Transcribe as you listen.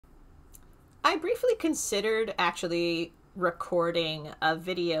I briefly considered actually recording a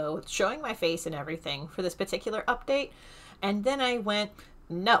video showing my face and everything for this particular update. And then I went,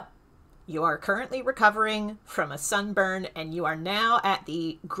 no, you are currently recovering from a sunburn and you are now at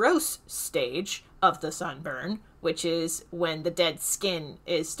the gross stage of the sunburn, which is when the dead skin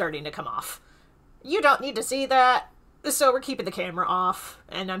is starting to come off. You don't need to see that. So we're keeping the camera off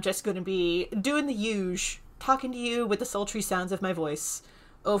and I'm just going to be doing the usual, talking to you with the sultry sounds of my voice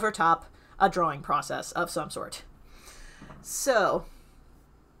over top a drawing process of some sort. So,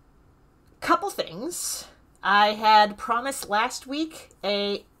 couple things. I had promised last week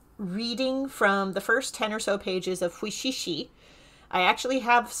a reading from the first 10 or so pages of Fwishi'shi. I actually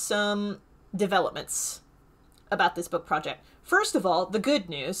have some developments about this book project. First of all, the good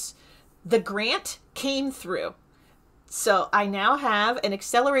news, the grant came through. So I now have an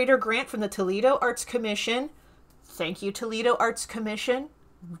accelerator grant from the Toledo Arts Commission. Thank you, Toledo Arts Commission.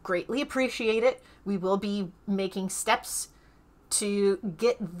 Greatly appreciate it. We will be making steps to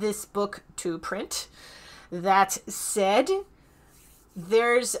get this book to print. That said,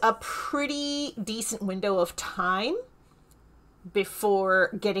 there's a pretty decent window of time before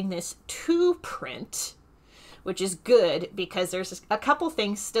getting this to print, which is good because there's a couple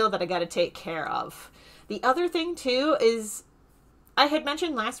things still that I got to take care of. The other thing too is I had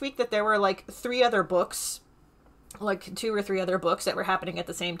mentioned last week that there were like 3 other books, like 2 or 3 other books that were happening at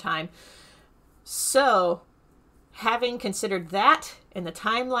the same time. So, having considered that and the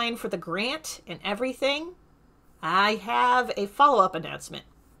timeline for the grant and everything, I have a follow-up announcement,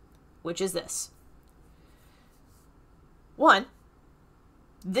 which is this. 1,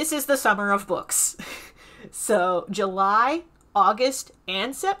 this is the summer of books. So, July, August,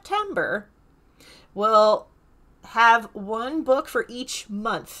 and September will have 1 book for each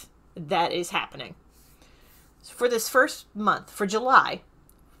month that is happening. For this first month, for July,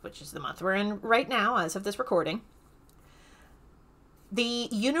 which is the month we're in right now as of this recording, the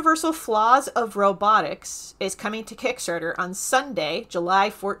Universal Flaws of Robotics is coming to Kickstarter on Sunday,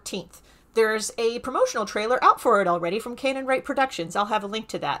 July 14th. There's a promotional trailer out for it already from Kannenstine Productions. I'll have a link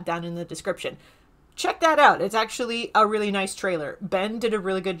to that down in the description. Check that out. It's actually a really nice trailer. Ben did a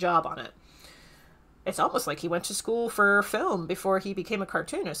really good job on it. It's almost like he went to school for film before he became a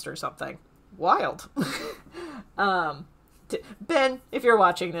cartoonist or something. Wild. Ben, if you're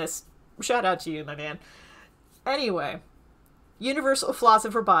watching this, shout out to you, my man. Anyway, Universal Flaws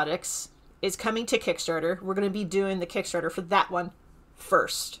of Robotics is coming to Kickstarter. We're going to be doing the Kickstarter for that one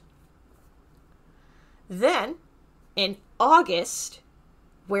first. Then, in August,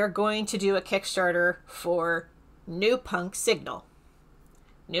 we're going to do a Kickstarter for New Punk Signal.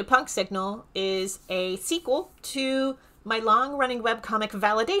 New Punk Signal is a sequel to my long-running webcomic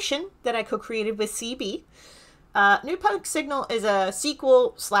Validation that I co-created with CB. New Punk Signal is a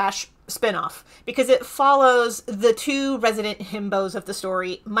sequel / spinoff because it follows the 2 resident himbos of the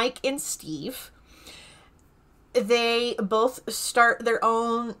story, Mike and Steve. They both start their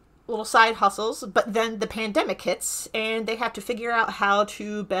own little side hustles, but then the pandemic hits and they have to figure out how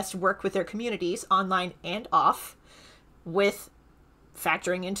to best work with their communities online and off, with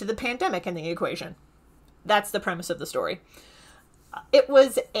factoring into the pandemic in the equation. That's the premise of the story. It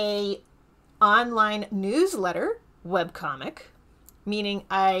was a online newsletter webcomic, meaning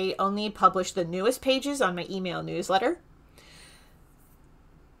I only published the newest pages on my email newsletter.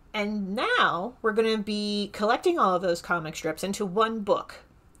 And now we're going to be collecting all of those comic strips into 1 book.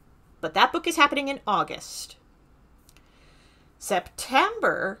 But that book is happening in August.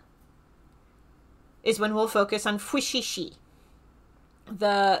 September is when we'll focus on Fwishi'shi,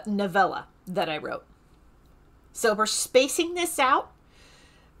 the novella that I wrote. So we're spacing this out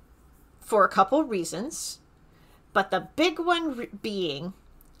for a couple reasons, but the big one being,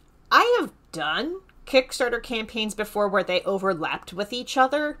 I have done Kickstarter campaigns before where they overlapped with each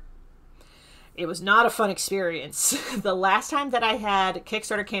other. It was not a fun experience. The last time that I had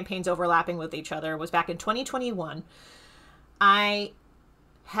Kickstarter campaigns overlapping with each other was back in 2021. I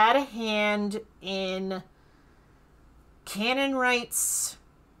had a hand in Kannenstein's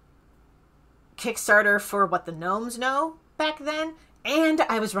Kickstarter for What the Gnomes Know back then, and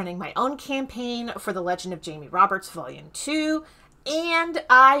I was running my own campaign for The Legend of Jamie Roberts Volume 2, and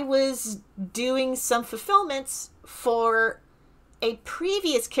I was doing some fulfillments for a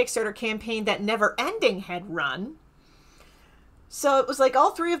previous Kickstarter campaign that Never Ending had run. So it was like all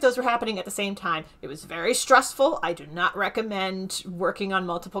 3 of those were happening at the same time. It was very stressful. I do not recommend working on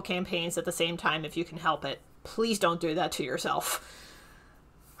multiple campaigns at the same time if you can help it. Please don't do that to yourself.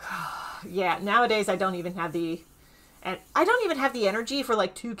 Yeah, nowadays I don't even have the energy for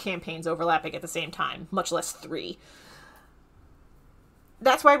like 2 campaigns overlapping at the same time, much less 3.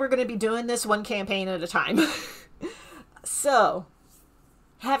 that's why we're going to be doing this one campaign at a time. So,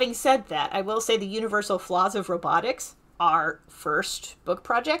 having said that, I will say the Universal Flaws of Robotics, our first book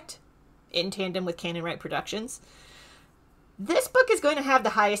project in tandem with Kannenstine Productions. This book is going to have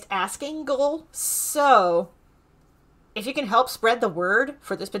the highest asking goal, so if you can help spread the word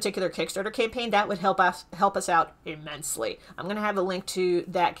for this particular Kickstarter campaign, that would help us out immensely. I'm going to have a link to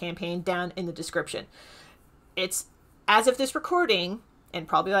that campaign down in the description. It's, as of this recording, and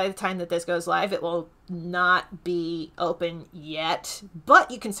probably by the time that this goes live, it will not be open yet,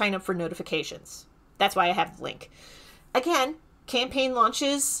 but you can sign up for notifications. That's why I have the link. Again, campaign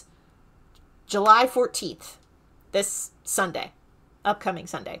launches July 14th, this Sunday, upcoming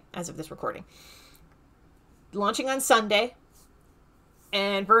Sunday, as of this recording. Launching on Sunday,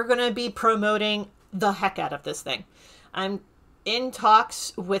 and we're going to be promoting the heck out of this thing. I'm in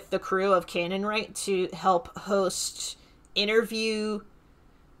talks with the crew of Kannenstine to help host interview,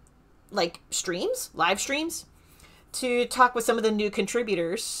 like, live streams, to talk with some of the new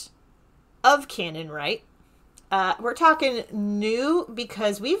contributors of Kannenstine. We're talking new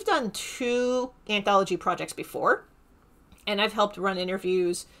because we've done 2 anthology projects before, and I've helped run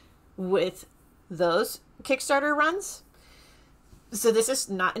interviews with those Kickstarter runs. So this is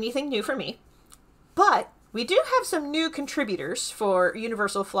not anything new for me. But we do have some new contributors for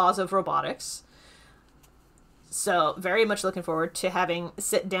Universal Flaws of Robotics. So very much looking forward to having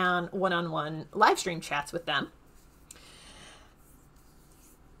sit-down one-on-one live stream chats with them.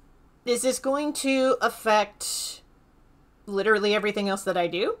 Is this going to affect literally everything else that I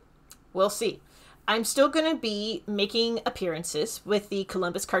do? We'll see. I'm still going to be making appearances with the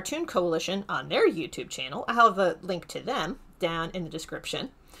Columbus Cartoon Coalition on their YouTube channel. I'll have a link to them down in the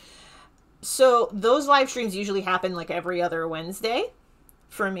description. So those live streams usually happen like every other Wednesday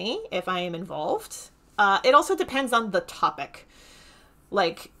for me, if I am involved. It also depends on the topic.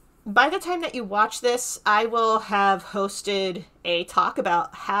 Like, by the time that you watch this, I will have hosted a talk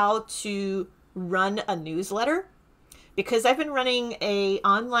about how to run a newsletter, because I've been running a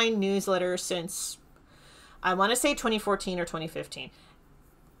online newsletter since, I want to say 2014 or 2015.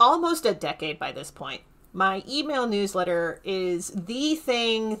 Almost a decade by this point. My email newsletter is the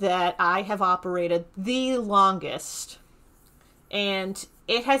thing that I have operated the longest. And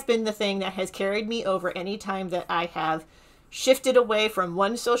it has been the thing that has carried me over any time that I have shifted away from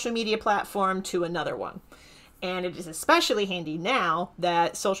one social media platform to another one. And it is especially handy now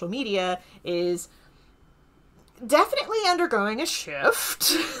that social media is definitely undergoing a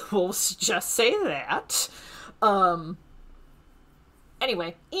shift. We'll just say that.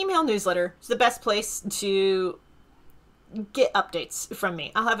 Anyway, email newsletter is the best place to get updates from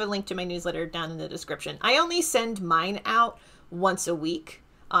me. I'll have a link to my newsletter down in the description. I only send mine out once a week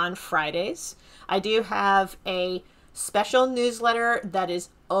on Fridays. I do have a special newsletter that is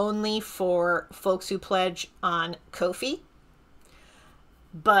only for folks who pledge on Ko-fi,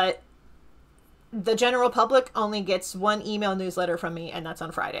 but the general public only gets one email newsletter from me, and that's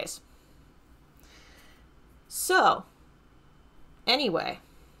on Fridays. So, anyway,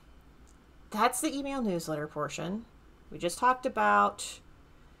 that's the email newsletter portion. We just talked about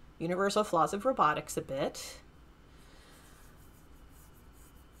Universal Flaws of Robotics a bit.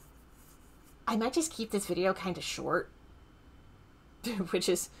 I might just keep this video kind of short, which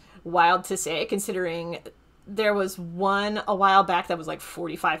is wild to say, considering there was one a while back that was like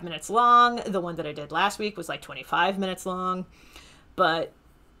 45 minutes long. The one that I did last week was like 25 minutes long. But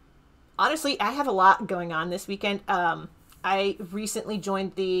honestly, I have a lot going on this weekend. I recently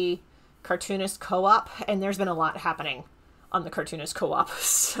joined the Cartoonist Co-op, and there's been a lot happening on the Cartoonist Co-op.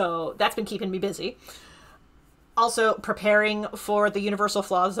 So that's been keeping me busy. Also, preparing for the Universal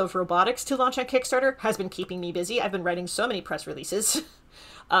Flaws of Robotics to launch on Kickstarter has been keeping me busy. I've been writing so many press releases.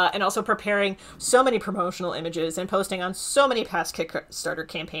 And also preparing so many promotional images and posting on so many past Kickstarter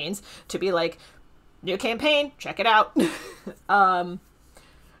campaigns to be like, new campaign, check it out.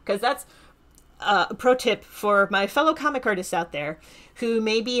 Because that's a pro tip for my fellow comic artists out there who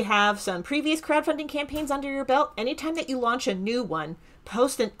maybe have some previous crowdfunding campaigns under your belt. Anytime that you launch a new one,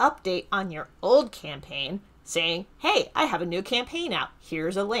 post an update on your old campaign saying, hey, I have a new campaign out.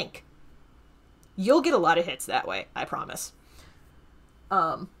 Here's a link. You'll get a lot of hits that way, I promise.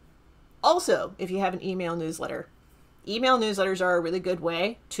 Also, if you have an email newsletter, email newsletters are a really good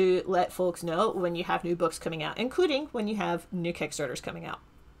way to let folks know when you have new books coming out, including when you have new Kickstarters coming out.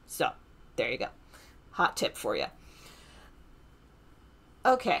 So, there you go. Hot tip for you.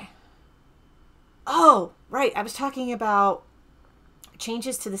 Okay. Oh, right. I was talking about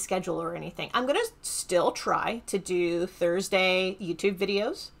changes to the schedule or anything. I'm going to still try to do Thursday YouTube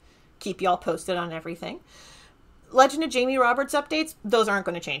videos. Keep y'all posted on everything. Legend of Jamie Roberts updates, those aren't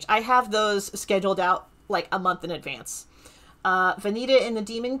going to change. I have those scheduled out like a month in advance. Vanita and the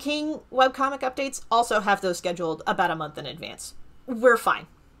Demon King webcomic updates also have those scheduled about a month in advance. We're fine.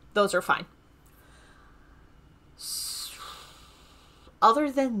 Those are fine.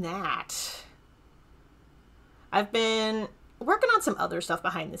 Other than that, I've been working on some other stuff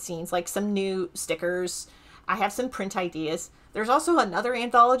behind the scenes, like some new stickers. I have some print ideas. There's also another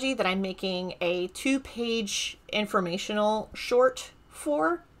anthology that I'm making a 2-page informational short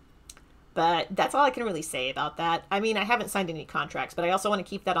for, but that's all I can really say about that. I mean, I haven't signed any contracts, but I also want to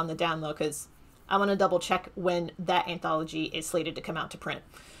keep that on the down low because I want to double check when that anthology is slated to come out to print,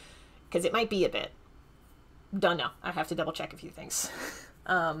 because it might be a bit. Don't know. I have to double check a few things.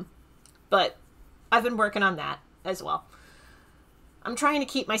 But I've been working on that as well. I'm trying to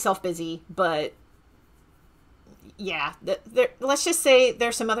keep myself busy, but yeah, let's just say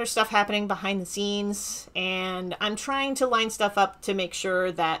there's some other stuff happening behind the scenes, and I'm trying to line stuff up to make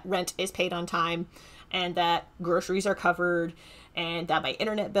sure that rent is paid on time and that groceries are covered and that my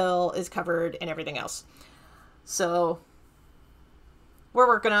internet bill is covered and everything else. So we're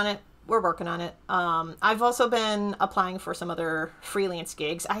working on it. I've also been applying for some other freelance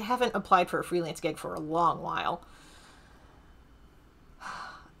gigs. I haven't applied for a freelance gig for a long while.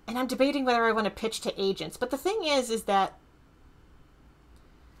 And I'm debating whether I want to pitch to agents. But the thing is that,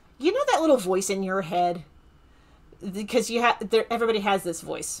 you know that little voice in your head? Because everybody has this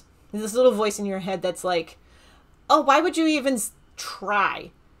voice. This little voice in your head that's like, oh, why would you even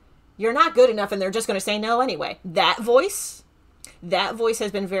try? You're not good enough and they're just going to say no anyway. That voice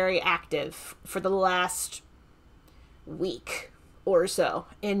has been very active for the last week or so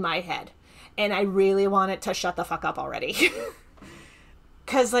in my head. And I really want it to shut the fuck up already.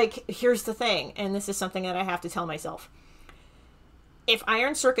 Because, like, here's the thing, and this is something that I have to tell myself. If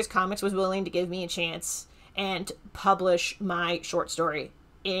Iron Circus Comics was willing to give me a chance and publish my short story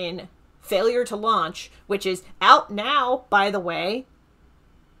in Failure to Launch, which is out now, by the way,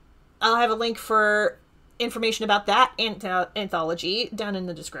 I'll have a link for information about that anthology down in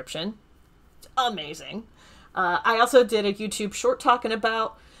the description. It's amazing. I also did a YouTube short talking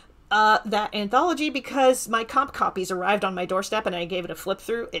about that anthology because my comp copies arrived on my doorstep and I gave it a flip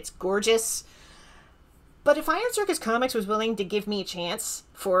through. It's gorgeous. But if Iron Circus Comics was willing to give me a chance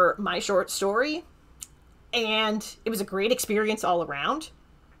for my short story, and it was a great experience all around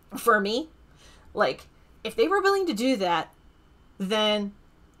for me, like, if they were willing to do that, then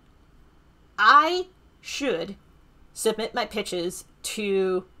I should submit my pitches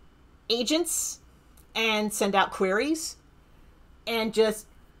to agents and send out queries and just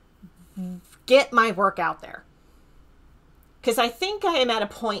get my work out there. Because I think I am at a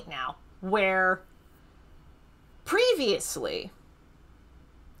point now where previously,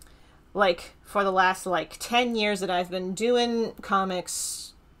 like for the last like 10 years that I've been doing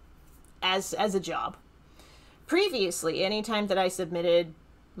comics as a job, previously, anytime that I submitted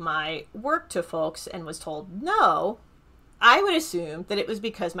my work to folks and was told no, I would assume that it was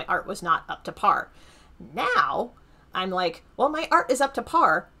because my art was not up to par. Now, I'm like, well, my art is up to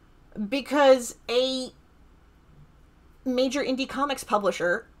par because a major indie comics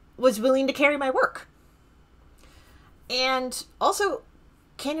publisher was willing to carry my work. And also,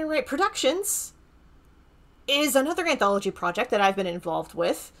 Cannon Wright Productions is another anthology project that I've been involved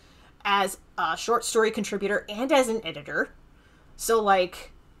with as a short story contributor and as an editor. So,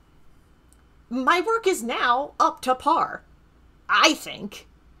 like, my work is now up to par, I think.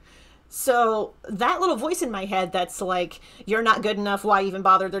 So that little voice in my head that's like, you're not good enough, why even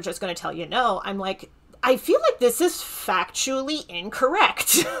bother? They're just going to tell you no. I'm like, I feel like this is factually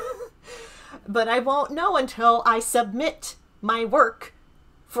incorrect. But I won't know until I submit my work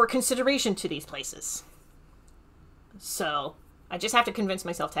for consideration to these places. So I just have to convince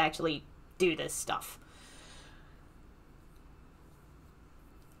myself to actually do this stuff.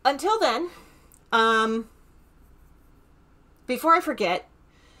 Until then, before I forget,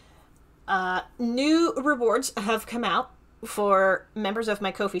 new rewards have come out for members of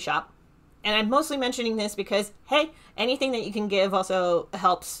my Ko-fi shop. And I'm mostly mentioning this because, hey, anything that you can give also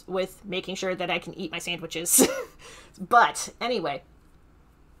helps with making sure that I can eat my sandwiches. But anyway,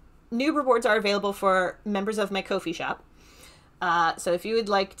 new rewards are available for members of my Ko-fi shop. So if you would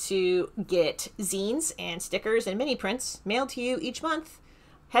like to get zines and stickers and mini prints mailed to you each month,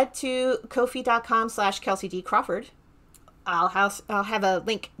 head to ko-fi.com/KelseyDCrawford. I'll have a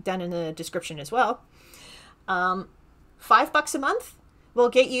link down in the description as well. $5 a month will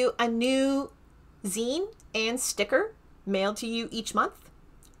get you a new zine and sticker mailed to you each month.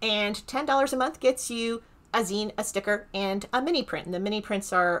 And $10 a month gets you a zine, a sticker, and a mini print. And the mini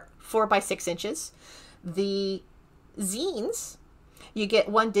prints are 4 by 6 inches. The zines. You get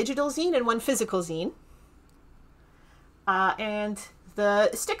one digital zine and one physical zine. And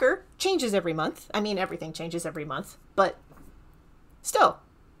the sticker changes every month. I mean, everything changes every month, but still,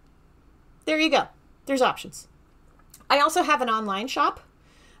 there you go. There's options. I also have an online shop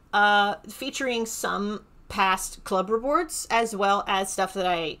featuring some past club rewards, as well as stuff that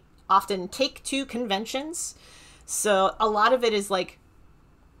I often take to conventions. So a lot of it is like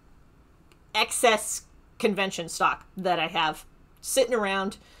excess convention stock that I have sitting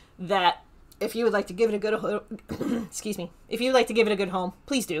around that if you would like to give it a good excuse me, if you would like to give it a good home,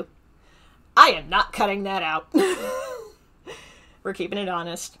 please do. I am not cutting that out. We're keeping it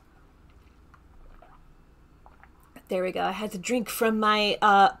honest. There we go. I had to drink from my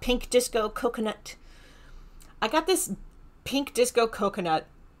pink disco coconut. I got this pink disco coconut.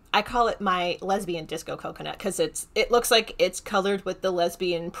 I call it my lesbian disco coconut because it looks like it's colored with the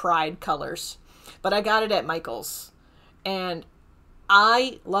lesbian pride colors. But I got it at Michael's. And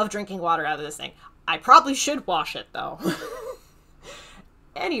I love drinking water out of this thing. I probably should wash it though.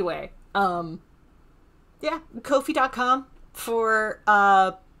 Anyway, yeah, Ko-fi.com for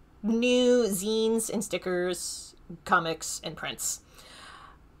new zines and stickers, comics, and prints.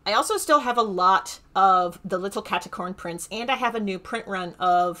 I also still have a lot of the Little Catacorn prints, and I have a new print run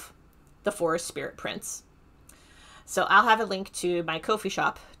of the Forest Spirit prints. So I'll have a link to my Ko-fi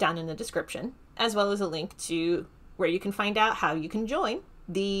shop down in the description, as well as a link to where you can find out how you can join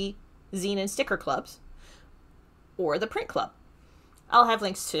the zine and sticker clubs or the print club. I'll have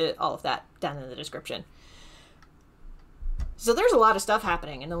links to all of that down in the description. So there's a lot of stuff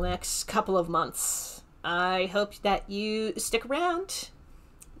happening in the next couple of months. I hope that you stick around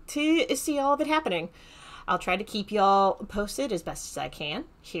to see all of it happening. I'll try to keep y'all posted as best as I can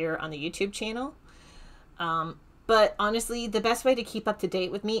here on the YouTube channel. But honestly, the best way to keep up to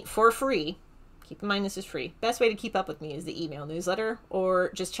date with me for free, keep in mind this is free, best way to keep up with me is the email newsletter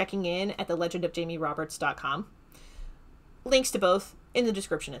or just checking in at thelegendofjamieroberts.com. Links to both in the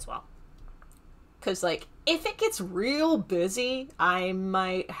description as well. Because, like, if it gets real busy, I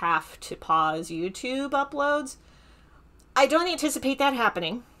might have to pause YouTube uploads. I don't anticipate that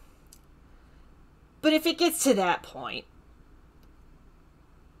happening. But if it gets to that point,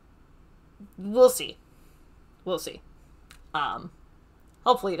 we'll see. We'll see.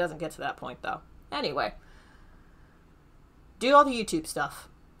 Hopefully it doesn't get to that point, though. Anyway, do all the YouTube stuff.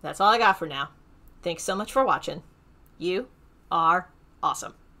 That's all I got for now. Thanks so much for watching. You are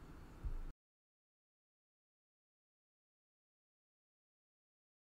awesome.